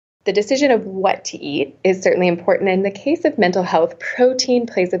The decision of what to eat is certainly important. In the case of mental health, protein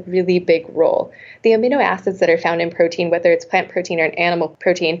plays a really big role. The amino acids that are found in protein, whether it's plant protein or an animal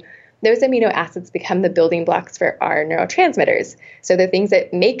protein, those amino acids become the building blocks for our neurotransmitters. So the things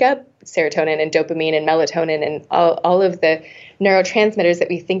that make up serotonin and dopamine and melatonin and all of the neurotransmitters that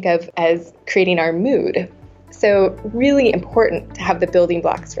we think of as creating our mood. So really important to have the building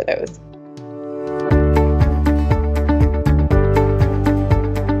blocks for those.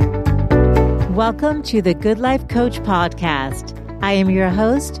 Welcome to the Good Life Coach podcast. I am your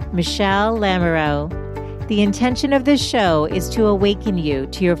host, Michelle Lamoureux. The intention of this show is to awaken you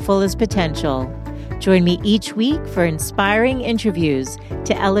to your fullest potential. Join me each week for inspiring interviews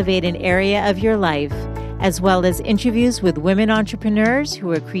to elevate an area of your life, as well as interviews with women entrepreneurs who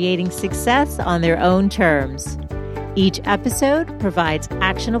are creating success on their own terms. Each episode provides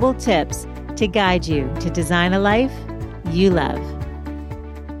actionable tips to guide you to design a life you love.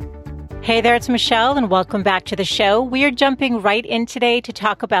 Hey there, it's Michelle, and welcome back to the show. We are jumping right in today to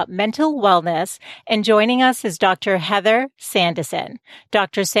talk about mental wellness, and joining us is Dr. Heather Sandison.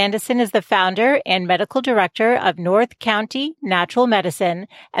 Dr. Sandison is the founder and medical director of North County Natural Medicine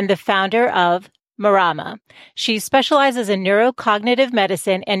and the founder of Marama. She specializes in neurocognitive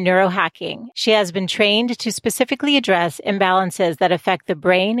medicine and neurohacking. She has been trained to specifically address imbalances that affect the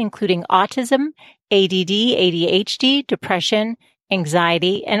brain, including autism, ADD, ADHD, depression,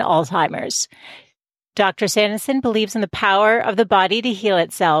 anxiety, and Alzheimer's. Dr. Sandison believes in the power of the body to heal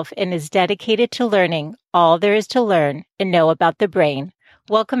itself and is dedicated to learning all there is to learn and know about the brain.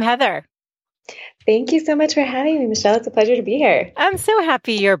 Welcome, Heather. Thank you so much for having me, Michelle. It's a pleasure to be here. I'm so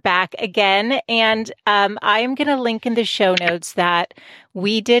happy you're back again. And I am going to link in the show notes that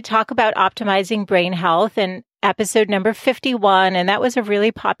we did talk about optimizing brain health in episode number 51. And that was a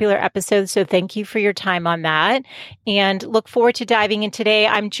really popular episode. So thank you for your time on that. And look forward to diving in today.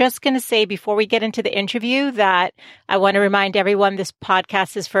 I'm just going to say before we get into the interview that I want to remind everyone this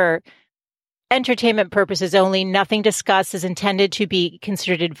podcast is for entertainment purposes only. Nothing discussed is intended to be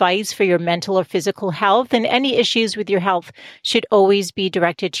considered advice for your mental or physical health, and any issues with your health should always be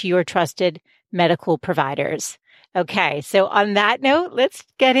directed to your trusted medical providers. Okay, so on that note, let's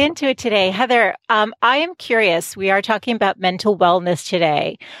get into it today. Heather, I am curious. We are talking about mental wellness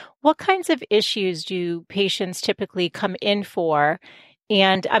today. What kinds of issues do patients typically come in for?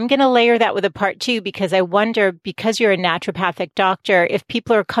 And I'm going to layer that with a part two, because I wonder, because you're a naturopathic doctor, if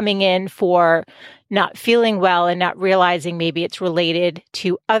people are coming in for not feeling well and not realizing maybe it's related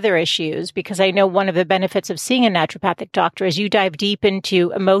to other issues, because I know one of the benefits of seeing a naturopathic doctor is you dive deep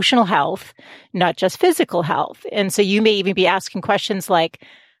into emotional health, not just physical health. And so you may even be asking questions like,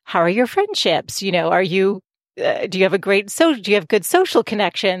 how are your friendships? Are you do you have do you have good social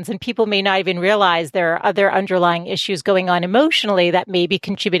connections? And people may not even realize there are other underlying issues going on emotionally that may be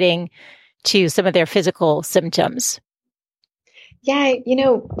contributing to some of their physical symptoms. Yeah,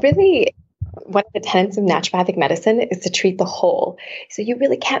 really one of the tenets of naturopathic medicine is to treat the whole. So you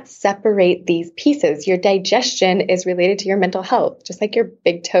really can't separate these pieces. Your digestion is related to your mental health, just like your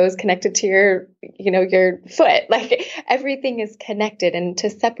big toe is connected to your foot. Like everything is connected, and to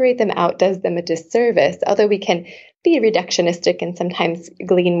separate them out does them a disservice. Although we can be reductionistic and sometimes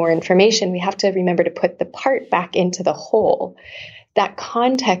glean more information, we have to remember to put the part back into the whole. That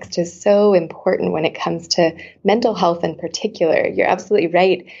context is so important when it comes to mental health in particular. You're absolutely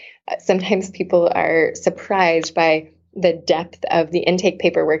right. Sometimes people are surprised by the depth of the intake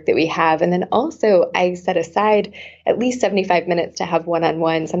paperwork that we have. And then also I set aside at least 75 minutes to have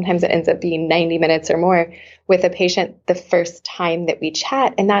one-on-one. Sometimes it ends up being 90 minutes or more with a patient the first time that we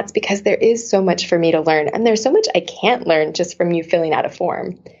chat. And that's because there is so much for me to learn. And there's so much I can't learn just from you filling out a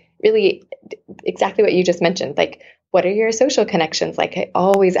form. Really, exactly what you just mentioned. Like, what are your social connections? Like, I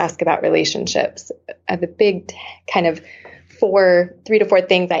always ask about relationships. The big kind of 3 to 4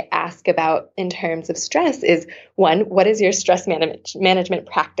 things I ask about in terms of stress is, 1, what is your stress management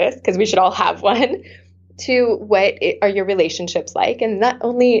practice? Because we should all have one. 2, what are your relationships like? And not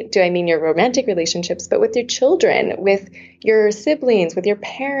only do I mean your romantic relationships, but with your children, with your siblings, with your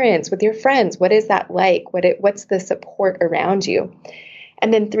parents, with your friends. What is that like? What's the support around you?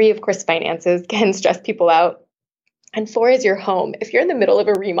 And then 3, of course, finances can stress people out. And 4 is your home. If you're in the middle of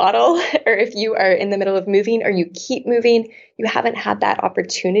a remodel, or if you are in the middle of moving, or you keep moving, you haven't had that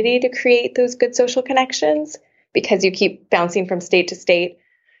opportunity to create those good social connections because you keep bouncing from state to state.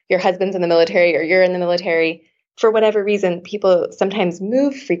 Your husband's in the military or you're in the military. For whatever reason, people sometimes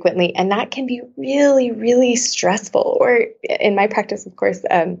move frequently, and that can be really, really stressful. Or in my practice, of course,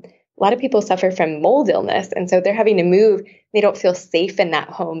 a lot of people suffer from mold illness. And so they're having to move. They don't feel safe in that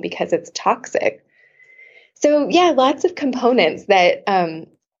home because it's toxic. So yeah, lots of components that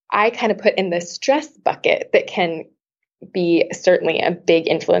I kind of put in the stress bucket that can be certainly a big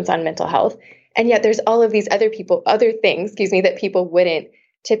influence on mental health. And yet there's all of these other things, that people wouldn't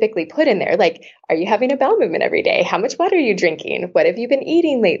typically put in there. Like, are you having a bowel movement every day? How much water are you drinking? What have you been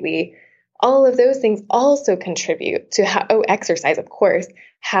eating lately? All of those things also contribute to exercise, of course,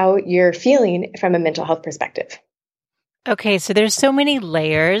 how you're feeling from a mental health perspective. Okay, so there's so many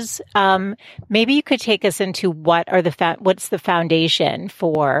layers. Maybe you could take us into what's the foundations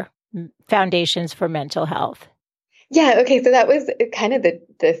for mental health? Yeah, okay, so that was kind of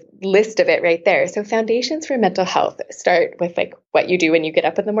the list of it right there. So foundations for mental health start with like what you do when you get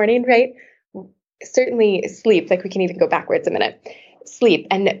up in the morning, right? Certainly sleep, like we can even go backwards a minute. Sleep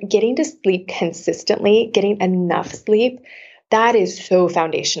and getting to sleep consistently, getting enough sleep, that is so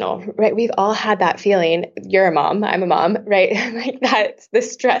foundational, right? We've all had that feeling. You're a mom, I'm a mom, right? Like that, the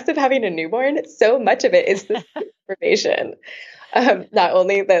stress of having a newborn, so much of it is the deprivation. Not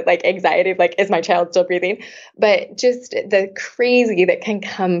only the like anxiety of like, is my child still breathing, but just the crazy that can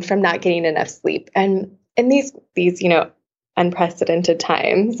come from not getting enough sleep. And in these, unprecedented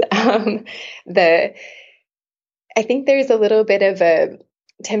times, I think there's a little bit of a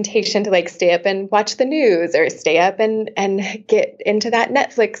temptation to like stay up and watch the news or stay up and get into that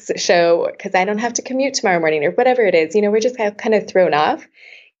Netflix show because I don't have to commute tomorrow morning or whatever it is. We're just kind of thrown off.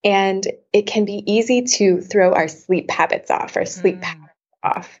 And it can be easy to throw our sleep habits off,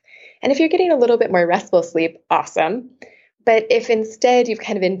 off. And if you're getting a little bit more restful sleep, awesome. But if instead you've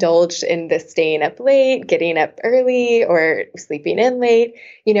kind of indulged in the staying up late, getting up early, or sleeping in late,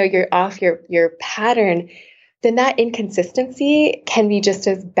 you're off your pattern, then that inconsistency can be just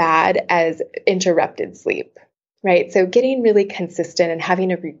as bad as interrupted sleep, right? So getting really consistent and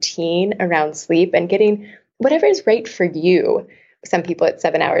having a routine around sleep and getting whatever is right for you. Some people it's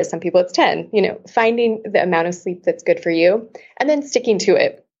 7 hours, some people it's 10, finding the amount of sleep that's good for you and then sticking to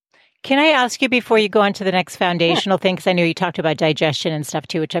it. Can I ask you before you go on to the next foundational thing, because I know you talked about digestion and stuff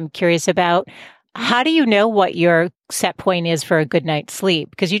too, which I'm curious about. How do you know what your set point is for a good night's sleep?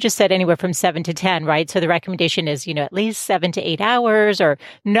 Because you just said anywhere from 7 to 10, right? So the recommendation is, at least 7 to 8 hours or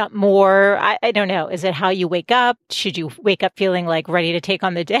not more. I don't know. Is it how you wake up? Should you wake up feeling like ready to take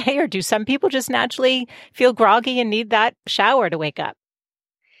on the day? Or do some people just naturally feel groggy and need that shower to wake up?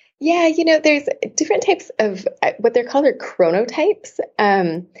 Yeah, there's different types of what they're called are chronotypes.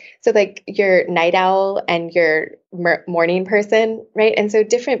 So like your night owl and your morning person, right? And so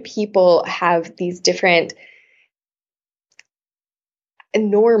different people have these different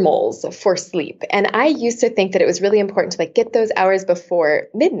normals for sleep. And I used to think that it was really important to like get those hours before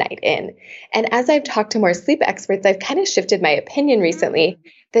midnight in. And as I've talked to more sleep experts, I've kind of shifted my opinion recently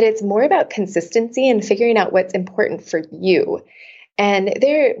that it's more about consistency and figuring out what's important for you. And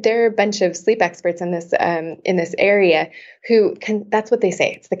there are a bunch of sleep experts in this area who that's what they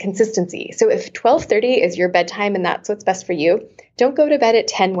say. It's the consistency. So if 12:30 is your bedtime and that's what's best for you, don't go to bed at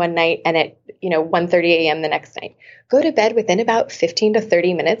 10 one night and at 1:30 a.m. the next night. Go to bed within about 15 to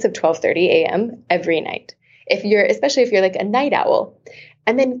 30 minutes of 12:30 a.m. every night. Especially if you're like a night owl.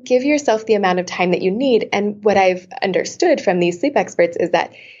 And then give yourself the amount of time that you need. And what I've understood from these sleep experts is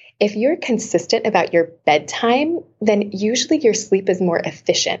that if you're consistent about your bedtime, then usually your sleep is more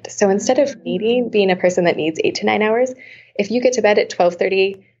efficient. So instead of being a person that needs 8 to 9 hours, if you get to bed at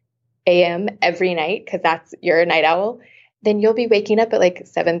 12:30 a.m. every night, because you're a night owl, then you'll be waking up at like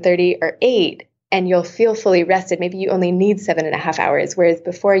 7:30 or 8 and you'll feel fully rested. Maybe you only need 7.5 hours, whereas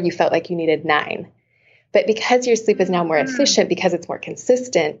before you felt like you needed 9. But because your sleep is now more efficient, because it's more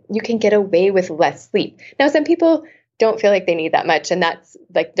consistent, you can get away with less sleep. Now, some people don't feel like they need that much, and that's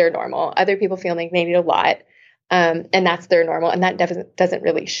like their normal. Other people feel like they need a lot, and that's their normal, and that doesn't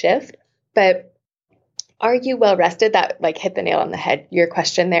really shift. But are you well rested? That like hit the nail on the head. Your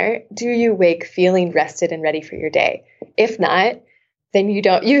question there: do you wake feeling rested and ready for your day? If not, then you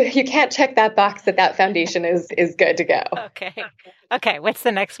can't check that box that foundation is good to go. Okay. What's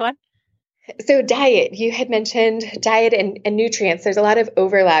the next one? So diet. You had mentioned diet and nutrients. There's a lot of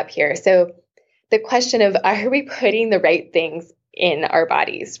overlap here. So the question of, are we putting the right things in our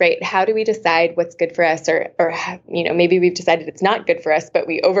bodies, right? How do we decide what's good for us or maybe we've decided it's not good for us, but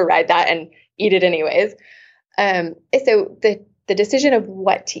we override that and eat it anyways. So the decision of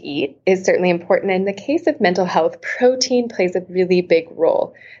what to eat is certainly important. In the case of mental health, protein plays a really big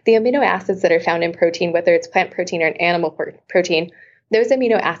role. The amino acids that are found in protein, whether it's plant protein or an animal protein, those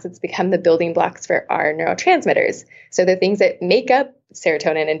amino acids become the building blocks for our neurotransmitters. So the things that make up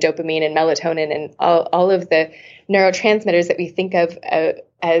serotonin and dopamine and melatonin and all of the neurotransmitters that we think of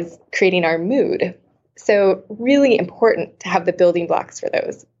as creating our mood. So really important to have the building blocks for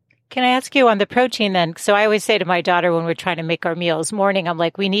those. Can I ask you on the protein then? So I always say to my daughter when we're trying to make our meals morning, I'm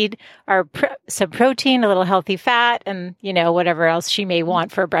like, we need our some protein, a little healthy fat, and whatever else she may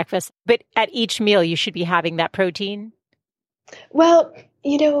want for breakfast. But at each meal, you should be having that protein. Well,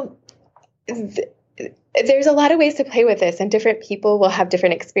 there's a lot of ways to play with this, and different people will have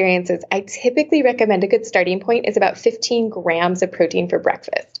different experiences. I typically recommend a good starting point is about 15 grams of protein for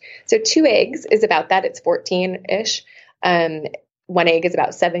breakfast. So 2 eggs is about that. It's 14-ish. 1 egg is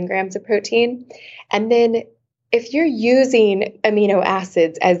about 7 grams of protein. And then if you're using amino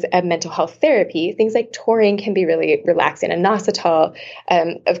acids as a mental health therapy, things like taurine can be really relaxing, and inositol.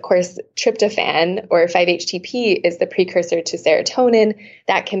 Of course, tryptophan or 5-HTP is the precursor to serotonin.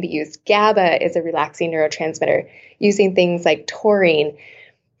 That can be used. GABA is a relaxing neurotransmitter. Using things like taurine.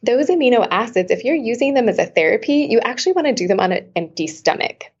 Those amino acids, if you're using them as a therapy, you actually want to do them on an empty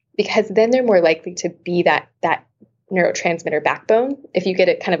stomach, because then they're more likely to be that neurotransmitter backbone if you get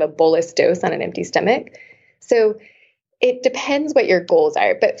a kind of a bolus dose on an empty stomach. So it depends what your goals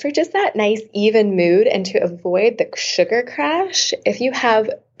are. But for just that nice, even mood and to avoid the sugar crash, if you have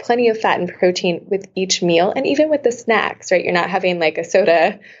plenty of fat and protein with each meal, and even with the snacks, right? You're not having like a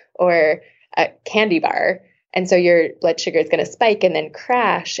soda or a candy bar. And so your blood sugar is going to spike and then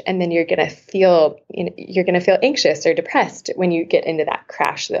crash. And then you're going to feel anxious or depressed when you get into that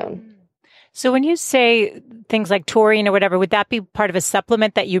crash zone. So when you say things like taurine or whatever, would that be part of a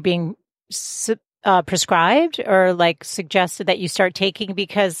supplement that you're being prescribed or like suggested that you start taking?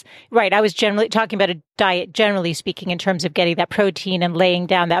 Because, right, I was generally talking about a diet, generally speaking, in terms of getting that protein and laying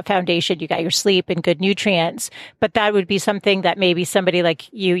down that foundation. You got your sleep and good nutrients, but that would be something that maybe somebody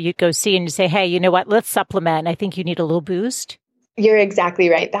like you'd go see and you say, hey, you know what, let's supplement. I think you need a little boost. You're exactly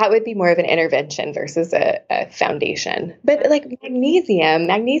right. That would be more of an intervention versus a foundation. But like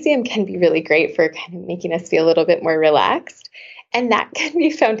magnesium can be really great for kind of making us feel a little bit more relaxed. And that can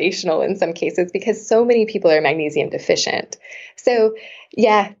be foundational in some cases because so many people are magnesium deficient. So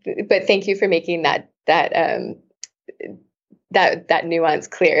yeah, but thank you for making that nuance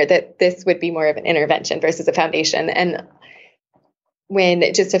clear, that this would be more of an intervention versus a foundation. And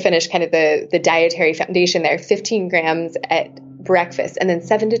just to finish kind of the dietary foundation there, 15 grams at breakfast and then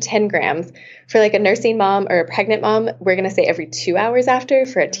 7 to 10 grams for like a nursing mom or a pregnant mom. We're going to say every 2 hours after.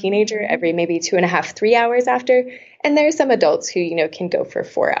 For a teenager, every maybe 2.5, 3 hours after. And there are some adults who, can go for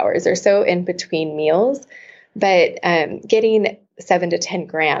 4 hours or so in between meals. But getting 7 to 10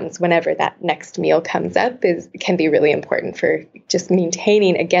 grams whenever that next meal comes up can be really important for just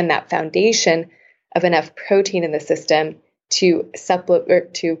maintaining, again, that foundation of enough protein in the system to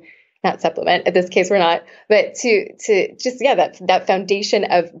not supplement, in this case we're not, but to just, that foundation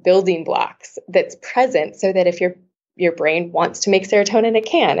of building blocks that's present so that if your brain wants to make serotonin, it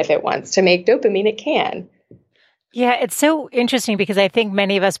can. If it wants to make dopamine, it can. Yeah, it's so interesting because I think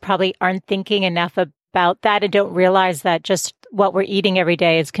many of us probably aren't thinking enough about that and don't realize that just what we're eating every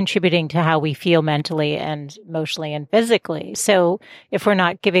day is contributing to how we feel mentally and emotionally and physically. So if we're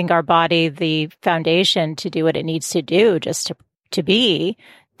not giving our body the foundation to do what it needs to do just to be,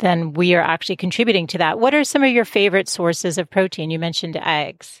 then we are actually contributing to that. What are some of your favorite sources of protein? You mentioned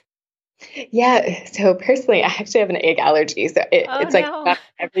eggs. Yeah. So personally, I actually have an egg allergy. So it's like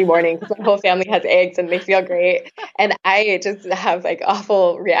every morning because my whole family has eggs and they feel great. And I just have like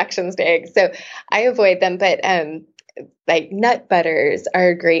awful reactions to eggs. So I avoid them. But like nut butters are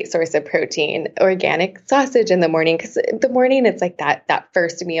a great source of protein, organic sausage in the morning, because the morning it's like that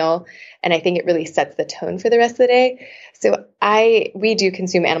first meal. And I think it really sets the tone for the rest of the day. So we do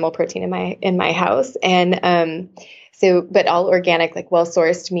consume animal protein in my house. And but all organic, like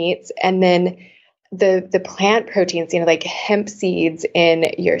well-sourced meats. And then the plant proteins, like hemp seeds in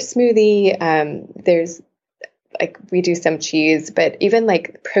your smoothie. There's like we do some cheese, but even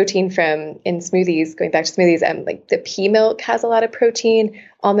like protein in smoothies, going back to smoothies, like the pea milk has a lot of protein,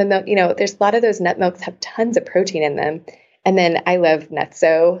 almond milk, there's a lot of those nut milks have tons of protein in them. And then I love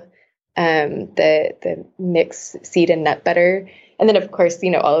Nutso, the mixed seed and nut butter. And then, of course,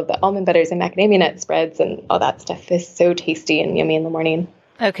 all of the almond butters and macadamia nut spreads and all that stuff is so tasty and yummy in the morning.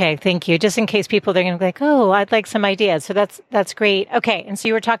 Okay, thank you. Just in case people, they're going to be like, oh, I'd like some ideas. So that's great. Okay, and so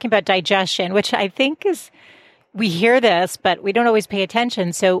you were talking about digestion, which I think we hear this, but we don't always pay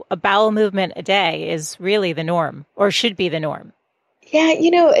attention. So a bowel movement a day is really the norm, or should be the norm. Yeah,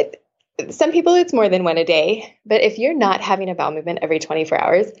 some people it's more than one a day, but if you're not having a bowel movement every 24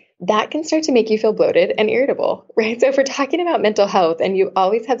 hours, that can start to make you feel bloated and irritable, right? So if we're talking about mental health and you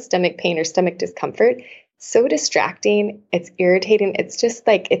always have stomach pain or stomach discomfort, it's so distracting, it's irritating. It's just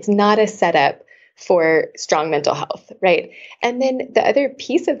like, it's not a setup for strong mental health, right? And then the other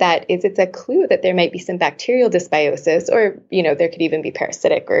piece of that is it's a clue that there might be some bacterial dysbiosis, or, there could even be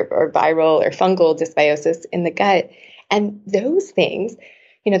parasitic or viral or fungal dysbiosis in the gut. And those things,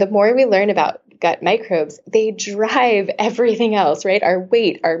 the more we learn about gut microbes, they drive everything else, right? Our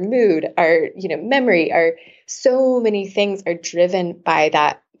weight, our mood, our, memory, so many things are driven by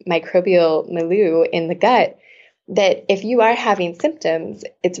that microbial milieu in the gut, that if you are having symptoms,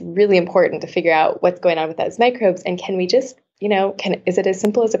 it's really important to figure out what's going on with those microbes. And can we just, is it as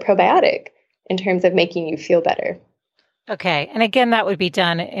simple as a probiotic in terms of making you feel better? Okay. And again, that would be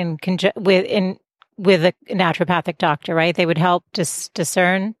done with a naturopathic doctor, right? They would help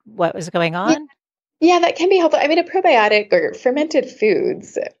discern what was going on. Yeah, that can be helpful. I mean, a probiotic or fermented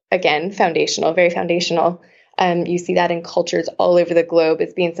foods, again, foundational, very foundational. You see that in cultures all over the globe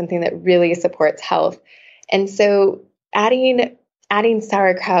as being something that really supports health. And so adding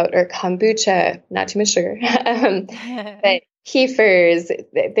sauerkraut or kombucha, not too much sugar, but kefirs,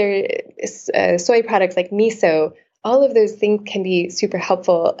 soy products like miso, all of those things can be super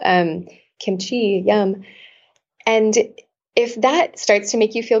helpful. Kimchi, yum. And if that starts to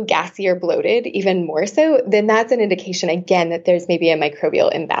make you feel gassy or bloated, even more so, then that's an indication, again, that there's maybe a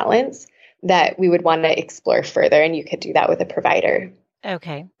microbial imbalance that we would want to explore further. And you could do that with a provider.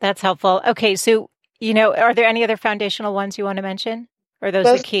 Okay, that's helpful. Okay, so, are there any other foundational ones you want to mention? Or are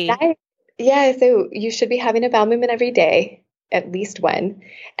those the key? So you should be having a bowel movement every day, at least one.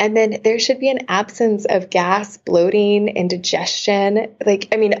 And then there should be an absence of gas, bloating, indigestion.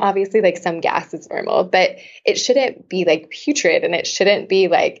 Obviously, some gas is normal, but it shouldn't be putrid, and it shouldn't be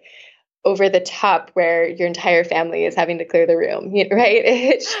over the top where your entire family is having to clear the room, right?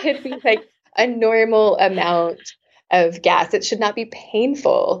 It should be a normal amount of gas. It should not be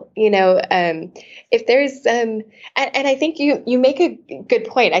painful, if there's, and I think you make a good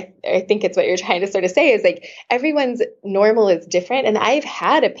point. I think it's what you're trying to sort of say is everyone's normal is different. And I've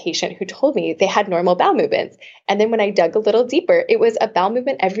had a patient who told me they had normal bowel movements. And then when I dug a little deeper, it was a bowel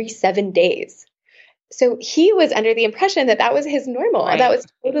movement every 7 days. So he was under the impression that that was his normal. Right. That was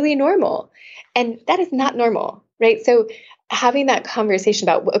totally normal. And that is not normal, right? So having that conversation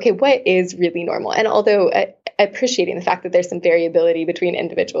about, okay, what is really normal? And although appreciating the fact that there's some variability between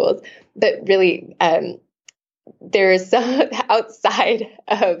individuals, but really there's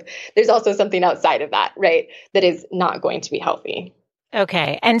also something outside of that, right? That is not going to be healthy.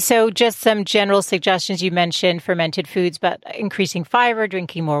 Okay. And so just some general suggestions. You mentioned fermented foods, but increasing fiber,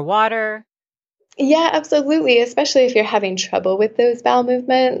 drinking more water. Yeah, absolutely. Especially if you're having trouble with those bowel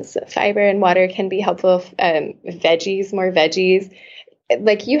movements, fiber and water can be helpful. More veggies.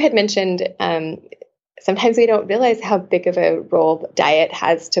 Like you had mentioned, sometimes we don't realize how big of a role diet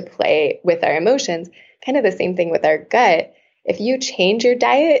has to play with our emotions. Kind of the same thing with our gut. If you change your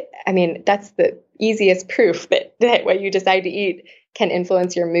diet, that's the easiest proof that what you decide to eat can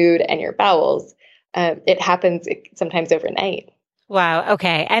influence your mood and your bowels. It happens sometimes overnight. Wow.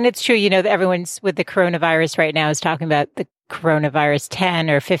 Okay. And it's true, that everyone's with the coronavirus right now is talking about the coronavirus 10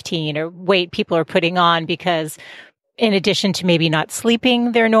 or 15 or weight people are putting on because in addition to maybe not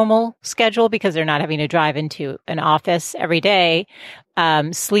sleeping their normal schedule because they're not having to drive into an office every day,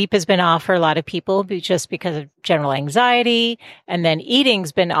 sleep has been off for a lot of people just because of general anxiety. And then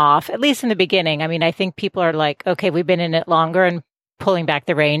eating's been off, at least in the beginning. I think people are like, okay, we've been in it longer and pulling back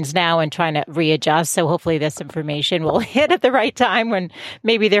the reins now and trying to readjust. So hopefully this information will hit at the right time when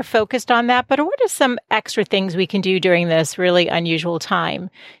maybe they're focused on that. But what are some extra things we can do during this really unusual time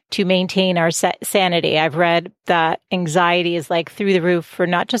to maintain our sanity? I've read that anxiety is through the roof for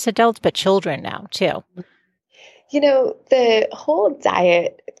not just adults, but children now too. The whole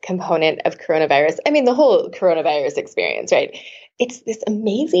diet component of coronavirus, the whole coronavirus experience, right? It's this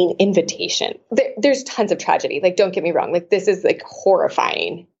amazing invitation. There's tons of tragedy. Don't get me wrong. This is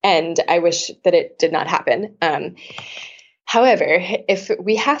horrifying. And I wish that it did not happen. However, if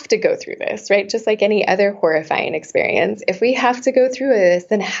we have to go through this, right, just like any other horrifying experience, if we have to go through this,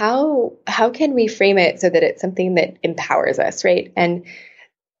 then how can we frame it so that it's something that empowers us, right? And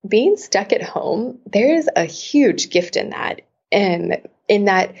being stuck at home, there's a huge gift in that. And in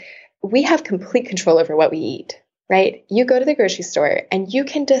that we have complete control over what we eat. Right? You go to the grocery store and you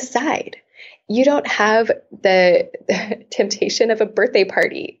can decide. You don't have the temptation of a birthday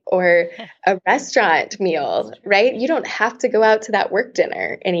party or a restaurant meal, right? You don't have to go out to that work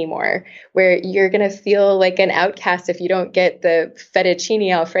dinner anymore where you're going to feel like an outcast if you don't get the fettuccine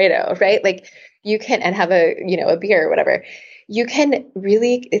Alfredo, right? You can, and have a beer or whatever. You can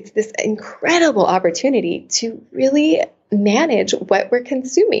really, it's this incredible opportunity to really manage what we're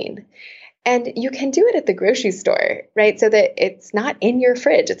consuming. And you can do it at the grocery store, right? So that it's not in your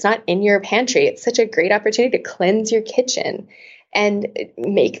fridge, it's not in your pantry. It's such a great opportunity to cleanse your kitchen and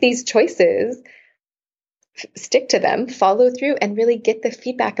make these choices, stick to them, follow through, and really get the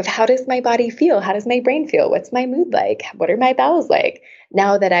feedback of how does my body feel? How does my brain feel? What's my mood like? What are my bowels like?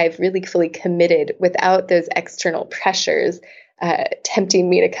 Now that I've really fully committed without those external pressures tempting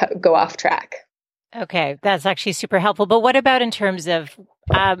me to go off track. Okay, that's actually super helpful. But what about in terms of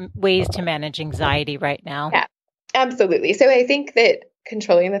ways to manage anxiety right now? Yeah, absolutely. So I think that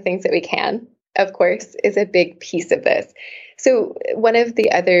controlling the things that we can, of course, is a big piece of this. So one of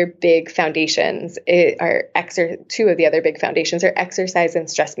the other big foundations two of the other big foundations are exercise and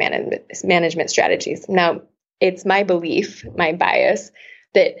stress management strategies. Now, it's my belief, my bias,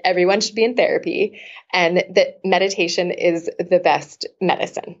 that everyone should be in therapy and that meditation is the best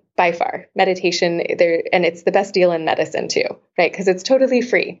medicine by far. Meditation there, and it's the best deal in medicine too, right? Because it's totally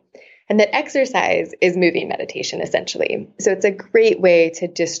free. And that exercise is moving meditation essentially. So it's a great way to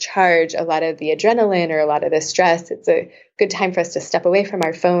discharge a lot of the adrenaline or a lot of the stress. It's a good time for us to step away from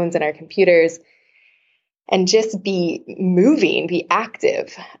our phones and our computers and just be moving, be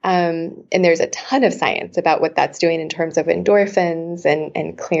active. And there's a ton of science about what that's doing in terms of endorphins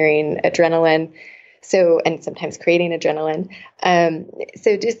and clearing adrenaline. So, and sometimes creating adrenaline.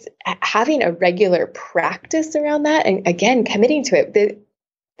 So just having a regular practice around that, and again, committing to it.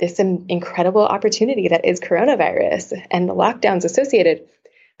 There's some incredible opportunity that is coronavirus and the lockdowns associated,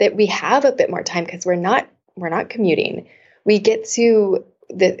 that we have a bit more time because we're not commuting. We get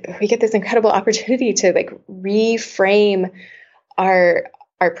this incredible opportunity to like reframe our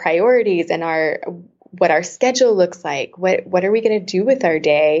priorities and what our schedule looks like. What are we going to do with our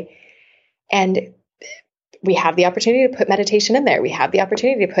day? And we have the opportunity to put meditation in there. We have the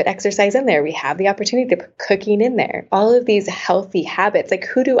opportunity to put exercise in there. We have the opportunity to put cooking in there. All of these healthy habits. Like,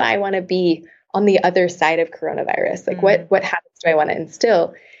 who do I want to be on the other side of coronavirus? Like, what habits do I want to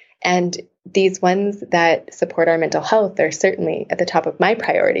instill? And these ones that support our mental health are certainly at the top of my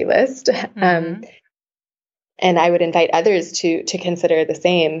priority list. And I would invite others to consider the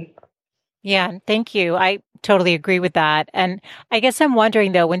same. Yeah, thank you. I totally agree with that. And I guess I'm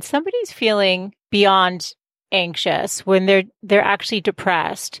wondering though, when somebody's feeling beyond anxious, when they're actually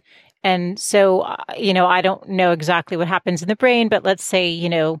depressed, and so I don't know exactly what happens in the brain, but let's say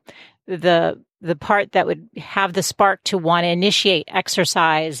the part that would have the spark to want to initiate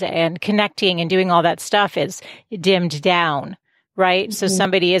exercise and connecting and doing all that stuff is dimmed down, right? Mm-hmm. So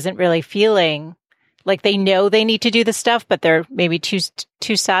somebody isn't really feeling like they know they need to do the stuff, but they're maybe too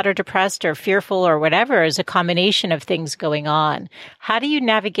sad or depressed or fearful or whatever, is a combination of things going on. How do you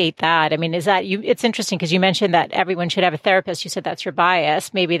navigate that? I mean, is that you? It's interesting because you mentioned that everyone should have a therapist. You said that's your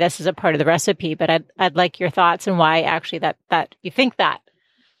bias. Maybe this is a part of the recipe, but I'd like your thoughts and why actually that you think that.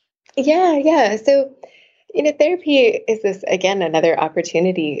 Yeah. So, therapy is this, again, another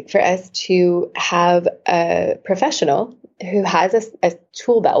opportunity for us to have a professional who has a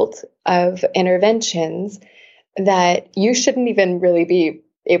tool belt of interventions that you shouldn't even really be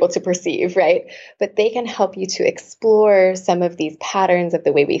able to perceive, right? But they can help you to explore some of these patterns of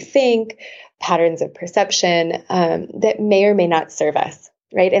the way we think, patterns of perception that may or may not serve us,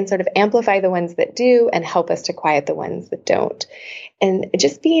 right? And sort of amplify the ones that do and help us to quiet the ones that don't. And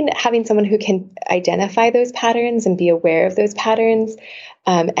just having someone who can identify those patterns and be aware of those patterns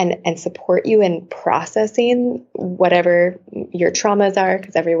and support you in processing whatever your traumas are,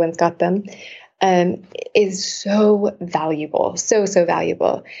 because everyone's got them, is so valuable, so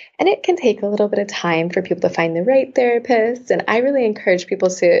valuable. And it can take a little bit of time for people to find the right therapist. And I really encourage people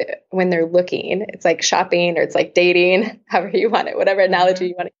to, when they're looking, it's like shopping or it's like dating, however you want it, whatever analogy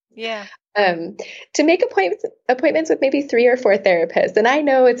you want to use. Yeah. To make appointments with maybe 3 or 4 therapists. And I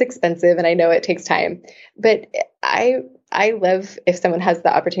know it's expensive and I know it takes time, but I love if someone has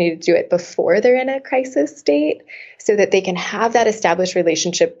the opportunity to do it before they're in a crisis state so that they can have that established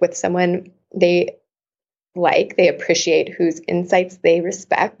relationship with someone they appreciate, whose insights they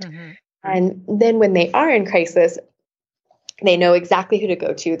respect. Mm-hmm. And then when they are in crisis, they know exactly who to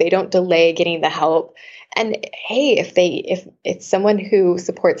go to. They don't delay getting the help. And hey, if it's someone who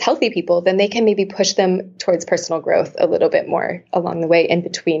supports healthy people, then they can maybe push them towards personal growth a little bit more along the way in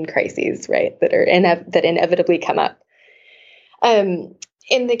between crises, right? That inevitably come up. In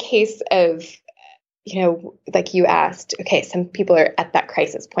the case of, like you asked, okay, some people are at that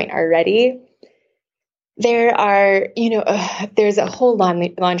crisis point already. There are, there's a whole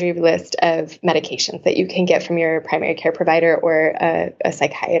laundry list of medications that you can get from your primary care provider or a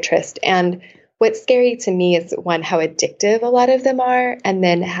psychiatrist. And what's scary to me is, one, how addictive a lot of them are, and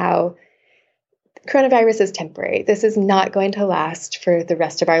then how coronavirus is temporary. This is not going to last for the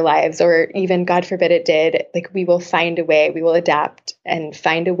rest of our lives, or even, God forbid it did. Like, we will find a way, we will adapt and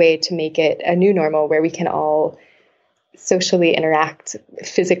find a way to make it a new normal where we can all socially interact,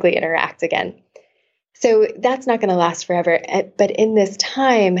 physically interact again. So that's not going to last forever. But in this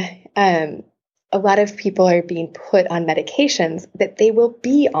time, a lot of people are being put on medications that they will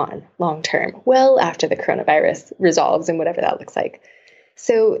be on long term, well after the coronavirus resolves and whatever that looks like.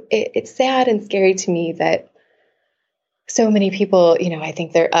 So it's sad and scary to me that so many people, I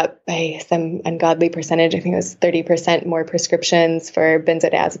think they're up by some ungodly percentage. I think it was 30% more prescriptions for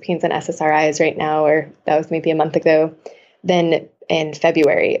benzodiazepines and SSRIs right now, or that was maybe a month ago, than in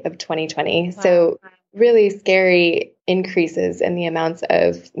February of 2020. Wow. So really scary increases in the amounts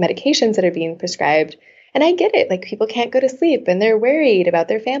of medications that are being prescribed. And I get it. Like, people can't go to sleep and they're worried about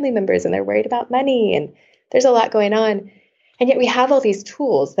their family members and they're worried about money, and there's a lot going on. And yet we have all these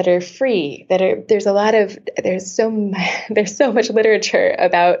tools that are free, there's so much literature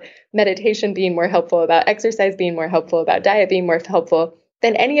about meditation being more helpful, about exercise being more helpful, about diet being more helpful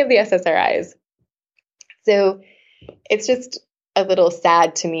than any of the SSRIs. So it's just a little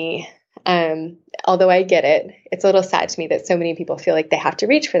sad to me. Although I get it, it's a little sad to me that so many people feel like they have to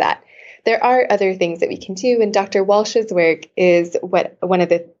reach for that. There are other things that we can do, and Dr. Walsh's work is one of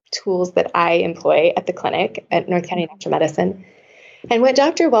the tools that I employ at the clinic at North County Natural Medicine. And what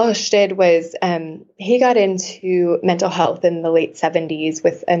Dr. Walsh did was he got into mental health in the late 70s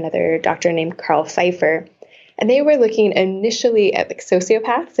with another doctor named Carl Pfeiffer. And they were looking initially at like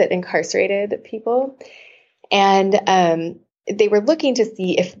sociopaths, at incarcerated people. And they were looking to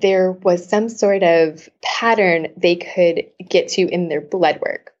see if there was some sort of pattern they could get to in their blood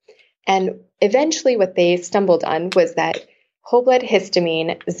work. And eventually what they stumbled on was that whole blood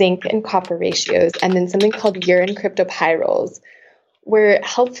histamine, zinc and copper ratios, and then something called urine cryptopyrroles were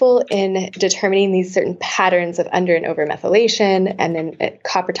helpful in determining these certain patterns of under and over methylation, and then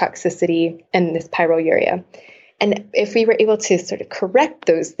copper toxicity and this pyruria. And if we were able to sort of correct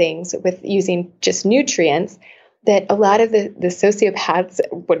those things with using just nutrients, that a lot of the sociopaths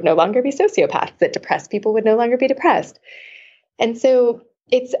would no longer be sociopaths, that depressed people would no longer be depressed. And so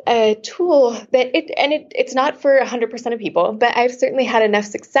it's a tool that it's not for 100% of people, but I've certainly had enough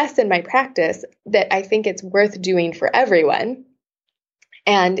success in my practice that I think it's worth doing for everyone.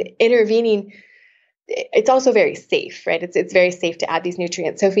 And intervening, it's also very safe, right? It's very safe to add these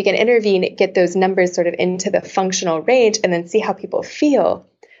nutrients. So if we can intervene, get those numbers sort of into the functional range, and then see how people feel,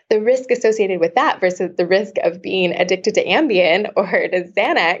 the risk associated with that versus the risk of being addicted to Ambien or to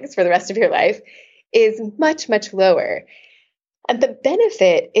Xanax for the rest of your life is much, much lower. And the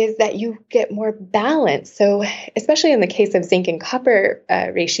benefit is that you get more balance. So especially in the case of zinc and copper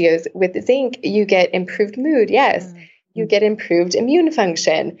ratios, with zinc, you get improved mood. Yes. Mm-hmm. You get improved immune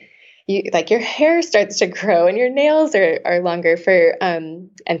function. Your hair starts to grow and your nails are longer and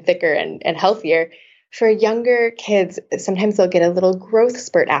thicker and healthier. For younger kids, sometimes they'll get a little growth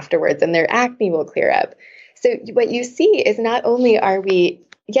spurt afterwards and their acne will clear up. So what you see is not only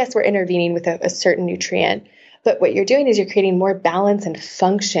we're intervening with a certain nutrient, but what you're doing is you're creating more balance and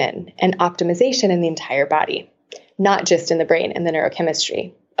function and optimization in the entire body, not just in the brain and the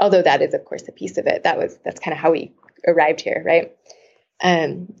neurochemistry. Although that is, of course, a piece of it. That's kind of how we arrived here, right?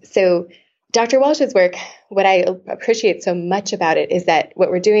 So Dr. Walsh's work, what I appreciate so much about it is that what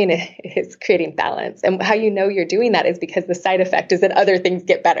we're doing is creating balance. And how you know you're doing that is because the side effect is that other things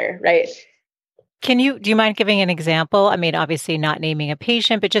get better, right? Do you mind giving an example? I mean, obviously not naming a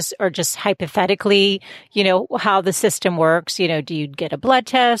patient, but just hypothetically, how the system works. Do you get a blood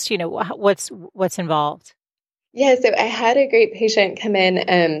test? What's involved? Yeah, so I had a great patient come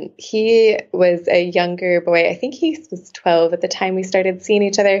in. He was a younger boy. I think he was 12 at the time we started seeing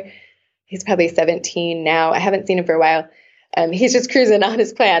each other. He's probably 17 now. I haven't seen him for a while. He's just cruising on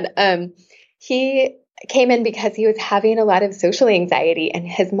his plan. He came in because he was having a lot of social anxiety, and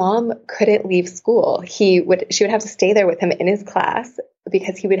his mom couldn't leave school. She would have to stay there with him in his class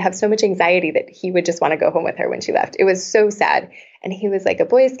because he would have so much anxiety that he would just want to go home with her when she left. It was so sad. And he was like a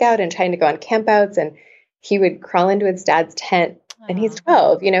Boy Scout and trying to go on campouts, and he would crawl into his dad's tent. And he's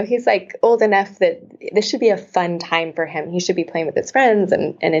 12, he's like old enough that this should be a fun time for him. He should be playing with his friends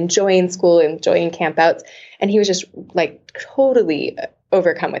and enjoying school, enjoying campouts. And he was just like totally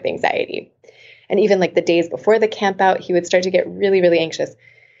overcome with anxiety. And even like the days before the campout, he would start to get really, really anxious.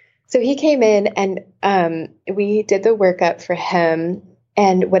 So he came in and we did the workup for him.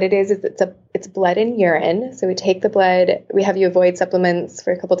 And what it is it's blood and urine. So we take the blood, we have you avoid supplements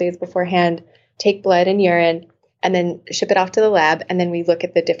for a couple days beforehand, take blood and urine, and then ship it off to the lab. And then we look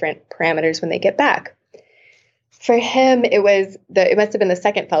at the different parameters when they get back. For him, it must have been the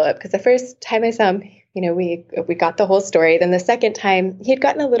second follow-up, because the first time I saw him, we got the whole story. Then the second time, he had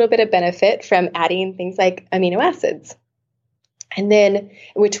gotten a little bit of benefit from adding things like amino acids. And then,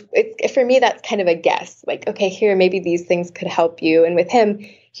 for me, that's kind of a guess. Like, okay, here, maybe these things could help you. And with him,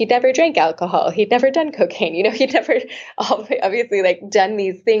 he'd never drank alcohol. He'd never done cocaine. He'd never obviously like done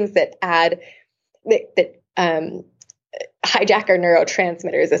these things that hijack our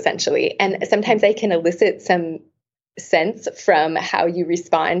neurotransmitters, essentially. And sometimes they can elicit some sense from how you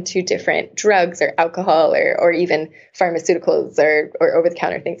respond to different drugs or alcohol or even pharmaceuticals or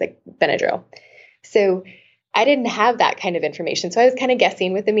over-the-counter things like Benadryl. So I didn't have that kind of information. So I was kind of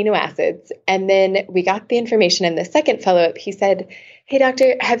guessing with amino acids. And then we got the information in the second follow-up. He said, "Hey,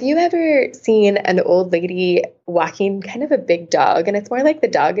 doctor, have you ever seen an old lady walking kind of a big dog? And it's more like the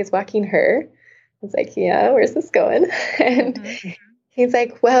dog is walking her." I was like, "Yeah, where's this going?" And he's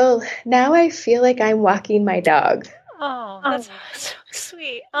like, "Well, now I feel like I'm walking my dog." Oh, that's so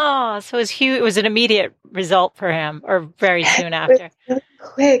sweet. Oh, so it was an immediate result for him, or very soon after? It was really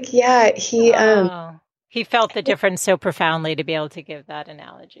quick. Yeah. He felt the difference so profoundly to be able to give that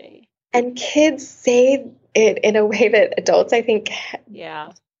analogy. And kids say it in a way that adults, I think,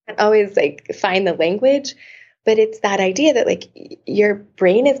 can't always like find the language. But it's that idea that like your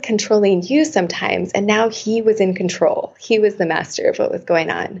brain is controlling you sometimes. And now he was in control. He was the master of what was going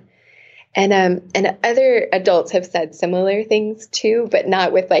on. And other adults have said similar things too, but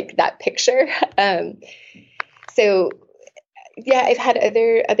not with like that picture. So yeah, I've had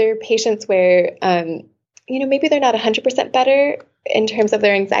other patients where, maybe they're not 100% better in terms of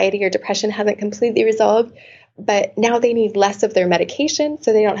their anxiety or depression hasn't completely resolved, but now they need less of their medication,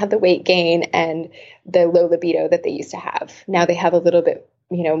 so they don't have the weight gain and the low libido that they used to have. Now they have a little bit,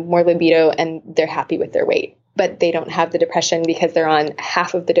 more libido and they're happy with their weight, but they don't have the depression because they're on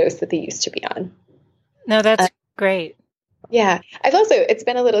half of the dose that they used to be on. No, that's great. Yeah. It's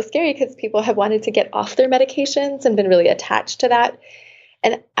been a little scary because people have wanted to get off their medications and been really attached to that.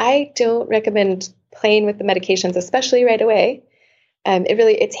 And I don't recommend playing with the medications, especially right away.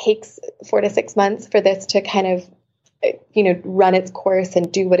 It takes 4 to 6 months for this to kind of, run its course and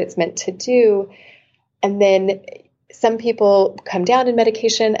do what it's meant to do. And then some people come down in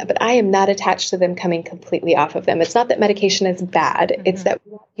medication, but I am not attached to them coming completely off of them. It's not that medication is bad. Mm-hmm. It's that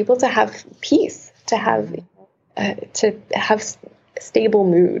we want people to have peace, to have stable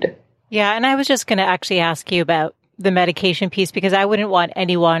mood. Yeah. And I was just going to actually ask you about the medication piece, because I wouldn't want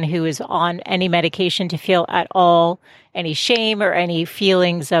anyone who is on any medication to feel at all any shame or any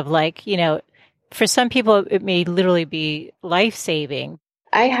feelings of like, for some people, it may literally be life-saving.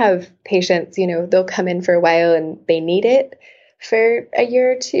 I have patients, they'll come in for a while and they need it for a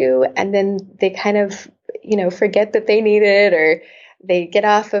year or two. And then they kind of, forget that they need it, or they get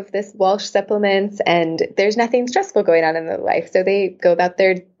off of this Walsh supplements and there's nothing stressful going on in their life. So they go about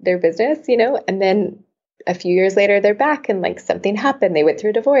their business, and then a few years later, they're back and like something happened. They went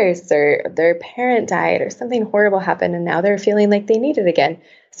through a divorce or their parent died or something horrible happened. And now they're feeling like they need it again.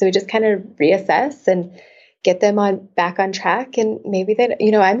 So we just kind of reassess and get them back on track. And maybe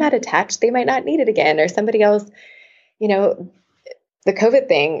I'm not attached. They might not need it again, or somebody else, the COVID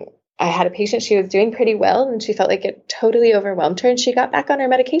thing. I had a patient, she was doing pretty well and she felt like it totally overwhelmed her and she got back on her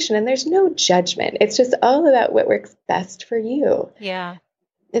medication, and there's no judgment. It's just all about what works best for you. Yeah.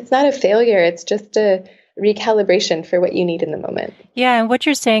 It's not a failure. It's just a recalibration for what you need in the moment. Yeah. And what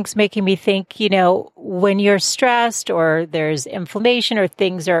you're saying is making me think, when you're stressed or there's inflammation or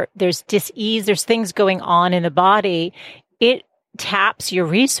there's dis-ease, there's things going on in the body, it taps your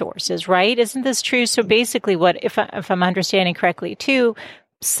resources, right? Isn't this true? So basically if I'm understanding correctly too,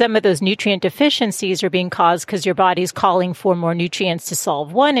 some of those nutrient deficiencies are being caused because your body's calling for more nutrients to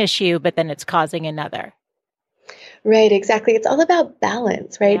solve one issue, but then it's causing another. Right, exactly. It's all about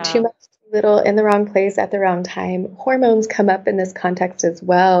balance, right? Yeah. Too much, too little, in the wrong place at the wrong time. Hormones come up in this context as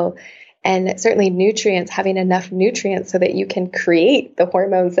well. And certainly nutrients, having enough nutrients so that you can create the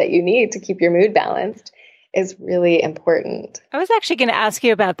hormones that you need to keep your mood balanced is really important. I was actually going to ask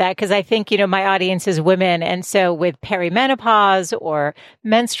you about that because I think, my audience is women. And so with perimenopause or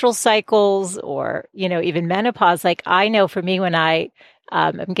menstrual cycles or, even menopause, like I know for me when I'm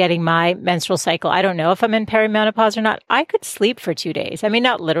getting my menstrual cycle, I don't know if I'm in perimenopause or not. I could sleep for 2 days. I mean,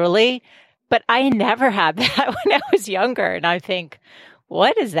 not literally, but I never had that when I was younger. And I think,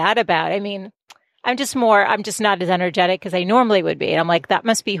 what is that about? I mean, I'm just not as energetic as I normally would be. And I'm like, that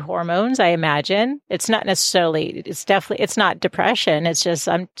must be hormones, I imagine. It's not it's not depression. It's just,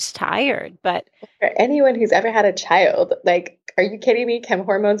 I'm just tired. But for anyone who's ever had a child, like, are you kidding me? Can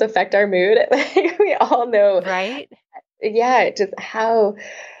hormones affect our mood? Like, we all know. Right. Yeah. Just how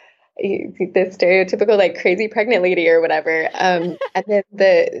the stereotypical like crazy pregnant lady or whatever. And then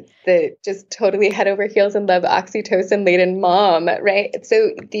the just totally head over heels in love oxytocin laden mom, right?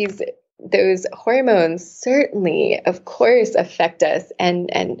 So those hormones certainly, of course, affect us.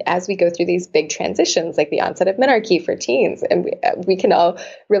 And as we go through these big transitions, like the onset of menarche for teens, and we can all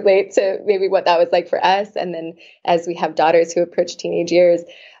relate to maybe what that was like for us. And then as we have daughters who approach teenage years,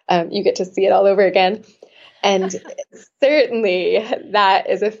 you get to see it all over again. And certainly that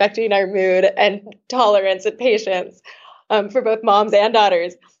is affecting our mood and tolerance and patience for both moms and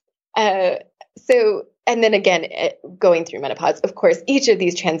daughters. And then again, going through menopause, of course, each of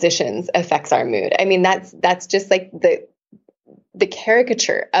these transitions affects our mood. I mean, that's just like the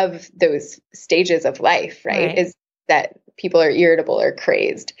caricature of those stages of life, right? Is that people are irritable or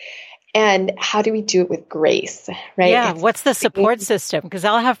crazed. And how do we do it with grace, right? Yeah. What's the support system? Because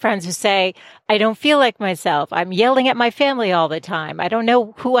I'll have friends who say, I don't feel like myself. I'm yelling at my family all the time. I don't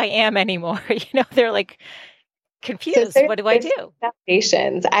know who I am anymore. They're like confused. So what do I do?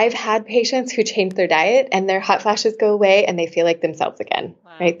 Foundations. I've had patients who change their diet and their hot flashes go away and they feel like themselves again,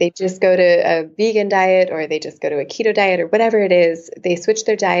 right? They just go to a vegan diet or they just go to a keto diet or whatever it is. They switch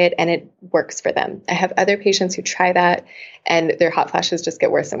their diet and it works for them. I have other patients who try that and their hot flashes just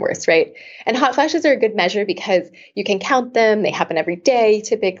get worse and worse, right? And hot flashes are a good measure because you can count them. They happen every day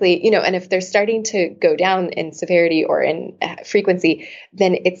typically, and if they're starting to go down in severity or in frequency,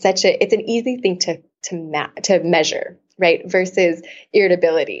 then it's an easy thing to measure, right? Versus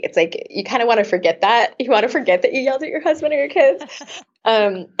irritability. It's like, you kind of want to forget that. You want to forget that you yelled at your husband or your kids.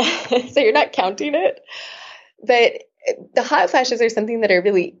 So you're not counting it. But the hot flashes are something that are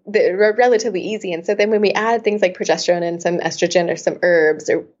relatively easy. And so then when we add things like progesterone and some estrogen or some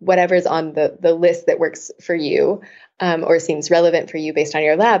herbs or whatever's on the list that works for you, or seems relevant for you based on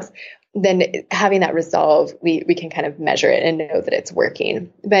your labs, then having that resolve, we can kind of measure it and know that it's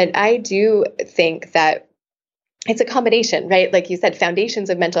working. But I do think that it's a combination, right? Like you said, foundations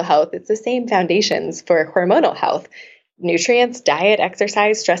of mental health, it's the same foundations for hormonal health: nutrients, diet,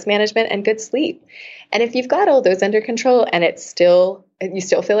 exercise, stress management, and good sleep. And if you've got all those under control and you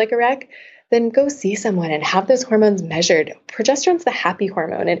still feel like a wreck, then go see someone and have those hormones measured. Progesterone's the happy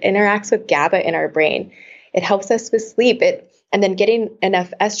hormone. It interacts with GABA in our brain. It helps us with sleep. And then getting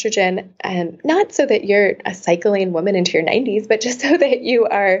enough estrogen, not so that you're a cycling woman into your 90s, but just so that you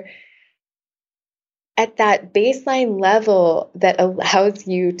are at that baseline level that allows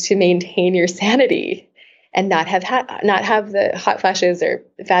you to maintain your sanity and not have the hot flashes or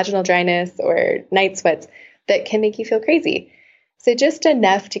vaginal dryness or night sweats that can make you feel crazy. So just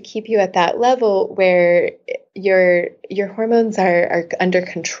enough to keep you at that level where your hormones are under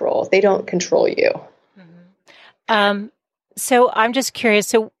control. They don't control you. Mm-hmm. So I'm just curious.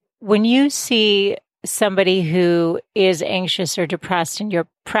 So when you see somebody who is anxious or depressed in your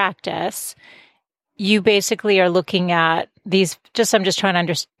practice, you basically are looking at these, I'm just trying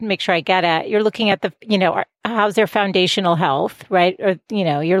to make sure I get it. You're looking at how's their foundational health, right? Or,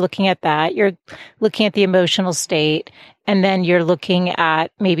 you're looking at that. You're looking at the emotional state. And then you're looking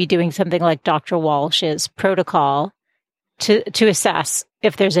at maybe doing something like Dr. Walsh's protocol to assess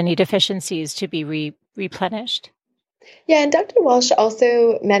if there's any deficiencies to be replenished. Yeah, and Dr. Walsh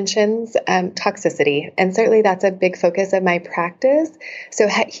also mentions toxicity, and certainly that's a big focus of my practice. So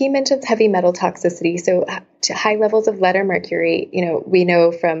he mentions heavy metal toxicity, so to high levels of lead or mercury. We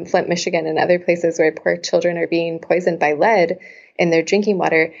know from Flint, Michigan, and other places where poor children are being poisoned by lead in their drinking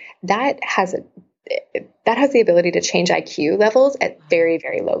water. That has the ability to change IQ levels at very,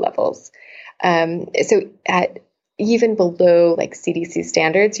 very low levels. So at even below like CDC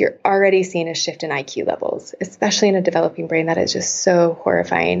standards, you're already seeing a shift in IQ levels, especially in a developing brain. That is just so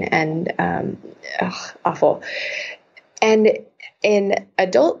horrifying and awful. And in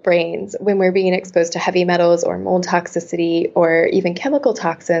adult brains, when we're being exposed to heavy metals or mold toxicity or even chemical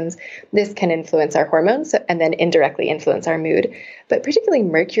toxins, this can influence our hormones and then indirectly influence our mood. But particularly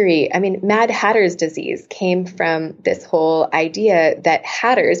mercury, Mad Hatter's disease came from this whole idea that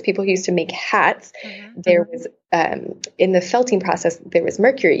hatters, people who used to make hats, there was, in the felting process, there was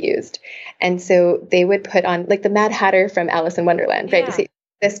mercury used. And so they would put on, like the Mad Hatter from Alice in Wonderland, right? To see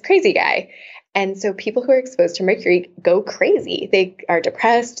this crazy guy. And so people who are exposed to mercury go crazy. They are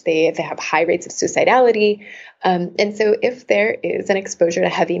depressed. They have high rates of suicidality. And so if there is an exposure to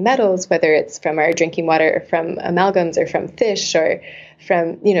heavy metals, whether it's from our drinking water or from amalgams or from fish or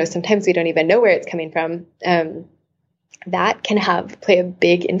from, sometimes we don't even know where it's coming from, that can play a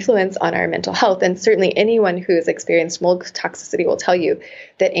big influence on our mental health. And certainly anyone who has experienced mold toxicity will tell you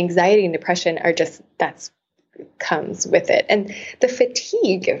that anxiety and depression comes with it. And the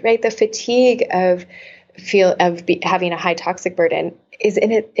fatigue, right? The fatigue of having a high toxic burden is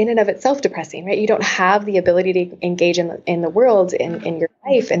in and of itself depressing, right? You don't have the ability to engage in the world, in your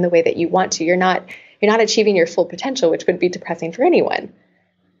life in the way that you want to. You're not achieving your full potential, which would be depressing for anyone.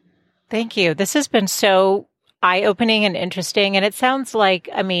 Thank you. This has been so eye-opening and interesting. And it sounds like,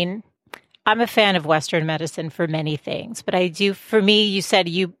 I mean, I'm a fan of Western medicine for many things, but for me, you said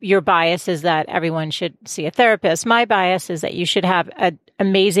your bias is that everyone should see a therapist. My bias is that you should have an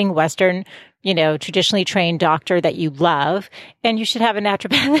amazing Western, traditionally trained doctor that you love, and you should have a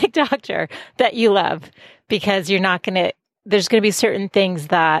naturopathic doctor that you love, because there's going to be certain things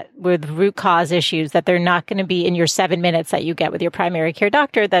that with root cause issues that they're not going to be in your 7 minutes that you get with your primary care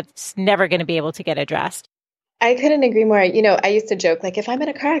doctor. That's never going to be able to get addressed. I couldn't agree more. I used to joke, like, if I'm in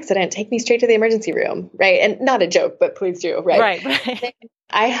a car accident, take me straight to the emergency room, right? And not a joke, but please do, right? Right.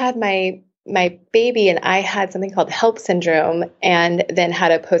 I had my baby, and I had something called HELP syndrome, and then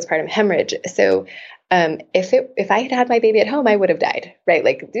had a postpartum hemorrhage. So if I had my baby at home, I would have died, right?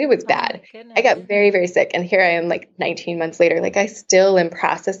 Like, it was bad. I got very, very sick. And here I am, like 19 months later, like I still am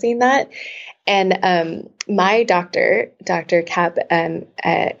processing that. And my doctor, Dr. Cap in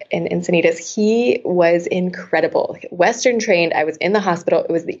Sandison, he was incredible. Western trained. I was in the hospital.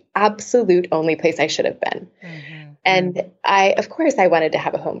 It was the absolute only place I should have been. Mm-hmm. And of course, I wanted to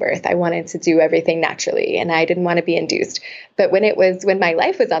have a home birth. I wanted to do everything naturally, and I didn't want to be induced. But when my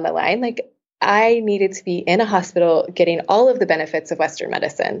life was on the line, like, I needed to be in a hospital getting all of the benefits of Western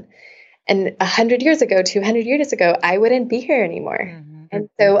medicine. And 100 years ago, 200 years ago, I wouldn't be here anymore. Mm-hmm. And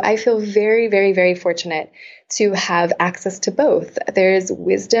so I feel very, very, very fortunate to have access to both. There's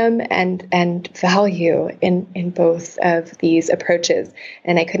wisdom and value in both of these approaches.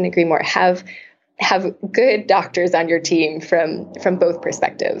 And I couldn't agree more. Have good doctors on your team from both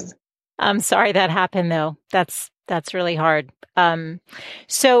perspectives. I'm sorry that happened, though. That's really hard.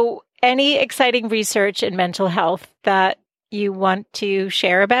 So any exciting research in mental health that you want to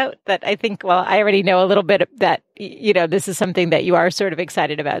share about? That I think, well, I already know a little bit that, this is something that you are sort of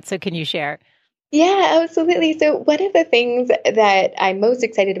excited about. So can you share? Yeah, absolutely. So one of the things that I'm most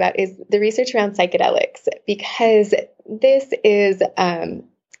excited about is the research around psychedelics, because this is,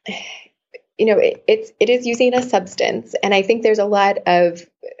 it is using a substance. And I think there's a lot of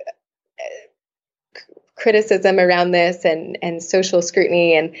criticism around this and social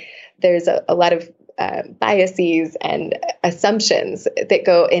scrutiny, and there's a lot of biases and assumptions that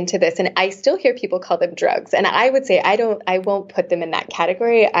go into this. And I still hear people call them drugs. And I would say I won't put them in that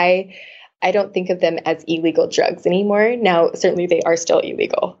category. I don't think of them as illegal drugs anymore. Now, certainly they are still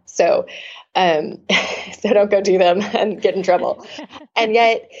illegal. So don't go do them and get in trouble. And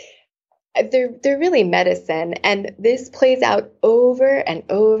yet they're really medicine. And this plays out over and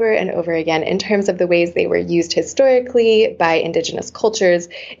over and over again in terms of the ways they were used historically by indigenous cultures,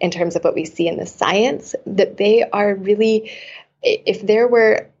 in terms of what we see in the science, that they are really, if there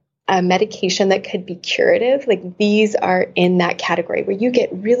were a medication that could be curative, like, these are in that category where you get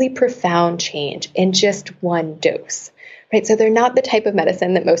really profound change in just one dose. Right. So they're not the type of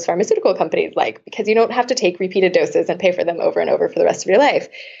medicine that most pharmaceutical companies like, because you don't have to take repeated doses and pay for them over and over for the rest of your life.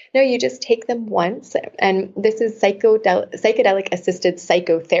 No, you just take them once. And this is psychedelic assisted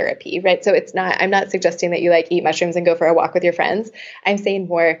psychotherapy, right? So I'm not suggesting that you eat mushrooms and go for a walk with your friends. I'm saying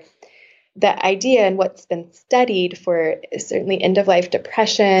more the idea, and what's been studied for certainly end of life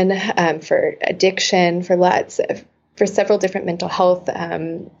depression, for addiction, for several different mental health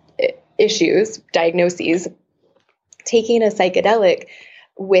issues, diagnoses. Taking a psychedelic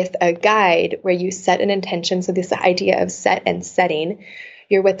with a guide where you set an intention. So this idea of set and setting,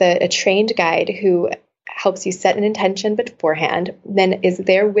 you're with a trained guide who helps you set an intention beforehand, then is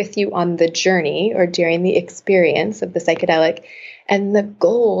there with you on the journey or during the experience of the psychedelic. And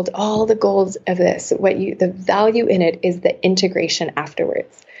all the gold of this, the value in it is the integration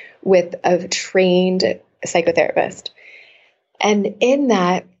afterwards with a trained psychotherapist. And in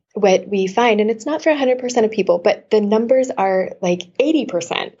that, what we find, and it's not for 100% of people, but the numbers are like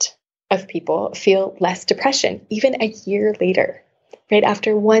 80% of people feel less depression, even a year later, right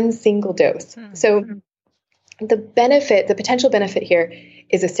after one single dose. Mm-hmm. So the potential benefit here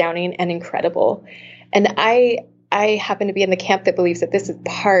is astounding and incredible. And I happen to be in the camp that believes that this is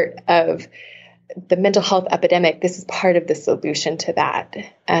part of the mental health epidemic. This is part of the solution to that.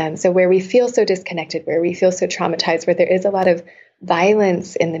 So where we feel so disconnected, where we feel so traumatized, where there is a lot of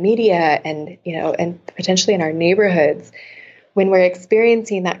violence in the media and potentially in our neighborhoods, when we're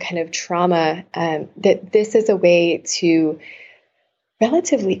experiencing that kind of trauma, that this is a way to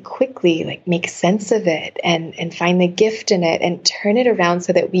relatively quickly make sense of it and find the gift in it and turn it around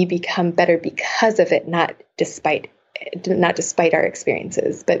so that we become better because of it, not despite not despite our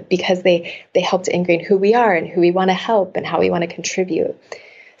experiences, but because they help to ingrain who we are and who we want to help and how we want to contribute.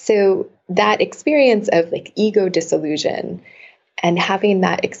 So that experience of like ego disillusion and having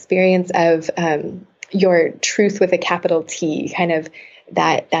that experience of your truth with a capital T, kind of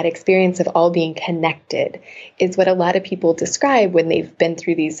that experience of all being connected, is what a lot of people describe when they've been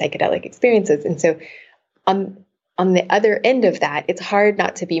through these psychedelic experiences. And so on the other end of that, it's hard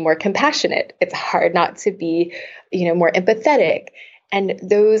not to be more compassionate. It's hard not to be, more empathetic. And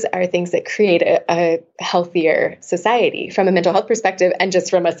those are things that create a healthier society from a mental health perspective and just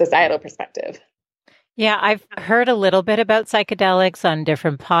from a societal perspective. Yeah, I've heard a little bit about psychedelics on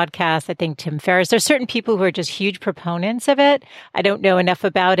different podcasts. I think Tim Ferriss. There's certain people who are just huge proponents of it. I don't know enough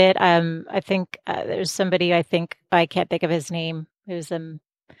about it. I think there's somebody, I can't think of his name, who's big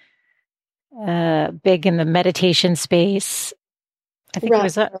in the meditation space. I think it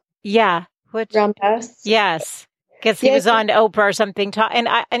was, Ram Dass? Yes. Guess he was on Oprah or something. So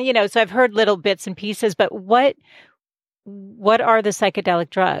I've heard little bits and pieces, but what are the psychedelic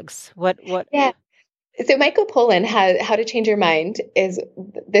drugs? What? Yeah. So Michael Pollan has How to Change Your Mind is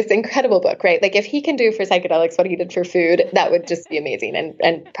this incredible book, right? Like if he can do for psychedelics what he did for food, that would just be amazing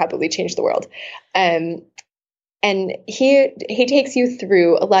and probably change the world. And he takes you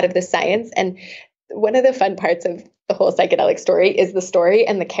through a lot of the science. And one of the fun parts of the whole psychedelic story is the story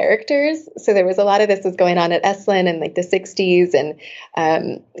and the characters. So there was a lot of this was going on at Esalen in like the 60s. And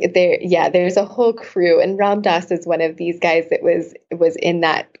there's a whole crew. And Ram Dass is one of these guys that was in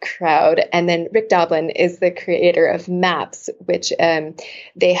that crowd. And then Rick Doblin is the creator of MAPS, which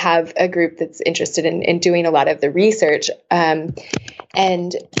they have a group that's interested in doing a lot of the research.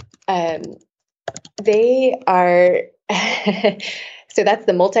 They are... So that's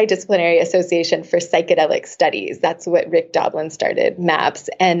the Multidisciplinary Association for Psychedelic Studies. That's what Rick Doblin started, MAPS.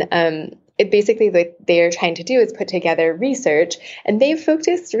 And it basically what they're trying to do is put together research, and they've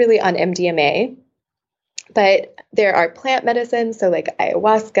focused really on MDMA. But there are plant medicines, so like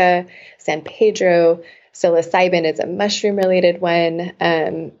ayahuasca, San Pedro, psilocybin is a mushroom-related one.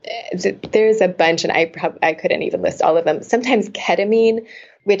 There's a bunch, and I couldn't even list all of them. Sometimes ketamine,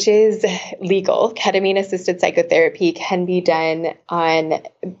 which is legal. Ketamine-assisted psychotherapy can be done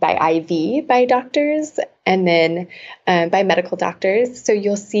by IV by doctors and then by medical doctors. So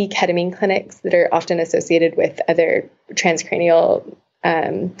you'll see ketamine clinics that are often associated with other transcranial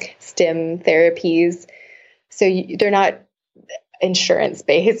stim therapies. So they're not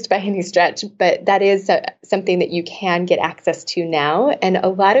insurance-based by any stretch, but that is something that you can get access to now. And a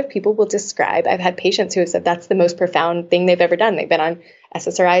lot of people will describe, I've had patients who have said that's the most profound thing they've ever done. They've been on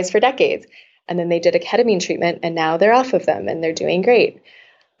SSRIs for decades, and then they did a ketamine treatment, and now they're off of them, and they're doing great.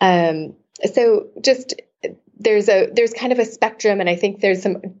 So just there's kind of a spectrum, and I think there's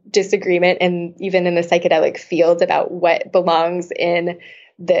some disagreement, and even in the psychedelic field, about what belongs in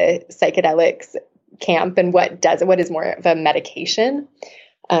the psychedelics camp and what is more of a medication.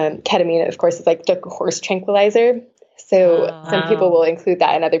 Ketamine, of course, is like the horse tranquilizer. So some people will include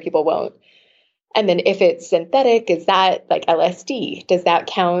that and other people won't. And then if it's synthetic, is that like LSD? Does that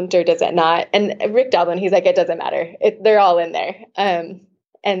count or does it not? And Rick Doblin, he's like, it doesn't matter. They're all in there.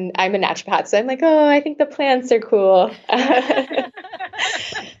 And I'm a naturopath, so I'm like, oh, I think the plants are cool.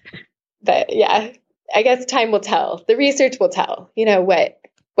 But yeah, I guess time will tell. The research will tell,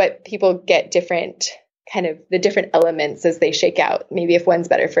 what people get different, kind of the different elements as they shake out. Maybe if one's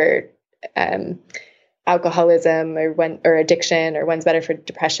better for alcoholism or addiction, or one's better for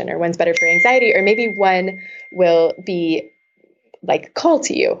depression, or one's better for anxiety, or maybe one will be like call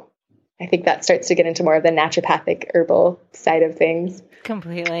to you. I think that starts to get into more of the naturopathic herbal side of things.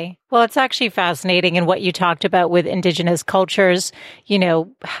 Completely. Well, it's actually fascinating in what you talked about with indigenous cultures,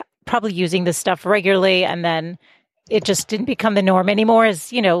 probably using this stuff regularly, and then it just didn't become the norm anymore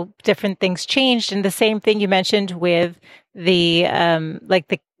as, different things changed. And the same thing you mentioned with the, like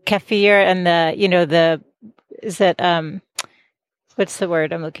the kefir and what's the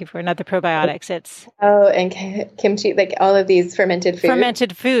word I'm looking for? Not the probiotics. It's and kimchi, like all of these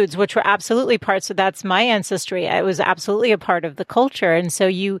fermented foods, which were absolutely parts of that's my ancestry. It was absolutely a part of the culture. And so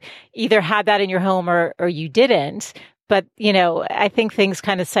you either had that in your home or you didn't. But, I think things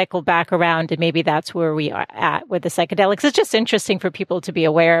kind of cycle back around, and maybe that's where we are at with the psychedelics. It's just interesting for people to be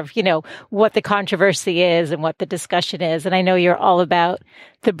aware of, what the controversy is and what the discussion is. And I know you're all about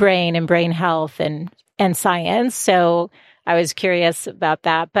the brain and brain health and science. So I was curious about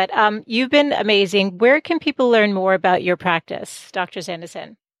that. But you've been amazing. Where can people learn more about your practice, Dr.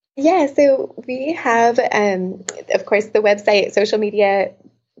 Sandison? Yeah, so we have, of course, the website, social media.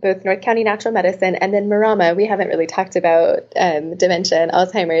 both North County Natural Medicine and then Marama. We haven't really talked about dementia and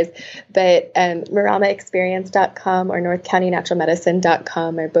Alzheimer's, but maramaexperience.com or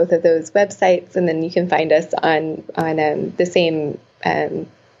northcountynaturalmedicine.com are both of those websites. And then you can find us on the same,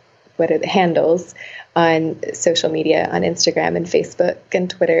 what are the handles on social media, on Instagram and Facebook and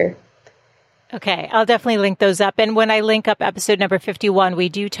Twitter. Okay, I'll definitely link those up. And when I link up episode number 51, we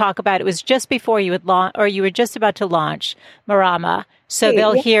do talk about, it was just before you would launch, or you were just about to launch Marama. So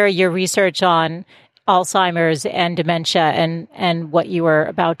they'll hear your research on Alzheimer's and dementia and what you were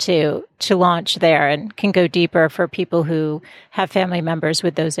about to launch there, and can go deeper for people who have family members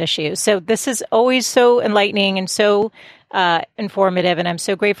with those issues. So this is always so enlightening and so informative. And I'm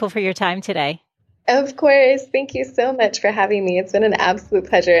so grateful for your time today. Of course. Thank you so much for having me. It's been an absolute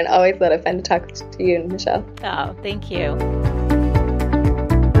pleasure and always a lot of fun to talk to you, Michelle. Oh, thank you.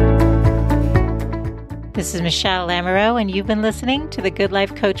 This is Michelle Lamoureux, and you've been listening to the Good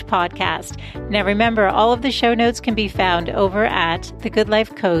Life Coach podcast. Now remember, all of the show notes can be found over at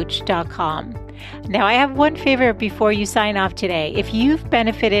thegoodlifecoach.com. Now, I have one favor before you sign off today. If you've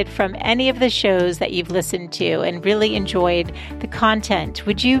benefited from any of the shows that you've listened to and really enjoyed the content,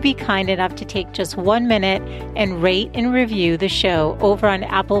 would you be kind enough to take just 1 minute and rate and review the show over on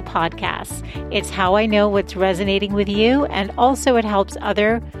Apple Podcasts? It's how I know what's resonating with you, and also it helps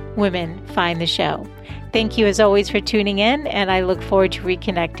other women find the show. Thank you as always for tuning in, and I look forward to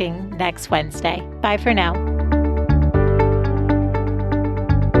reconnecting next Wednesday. Bye for now.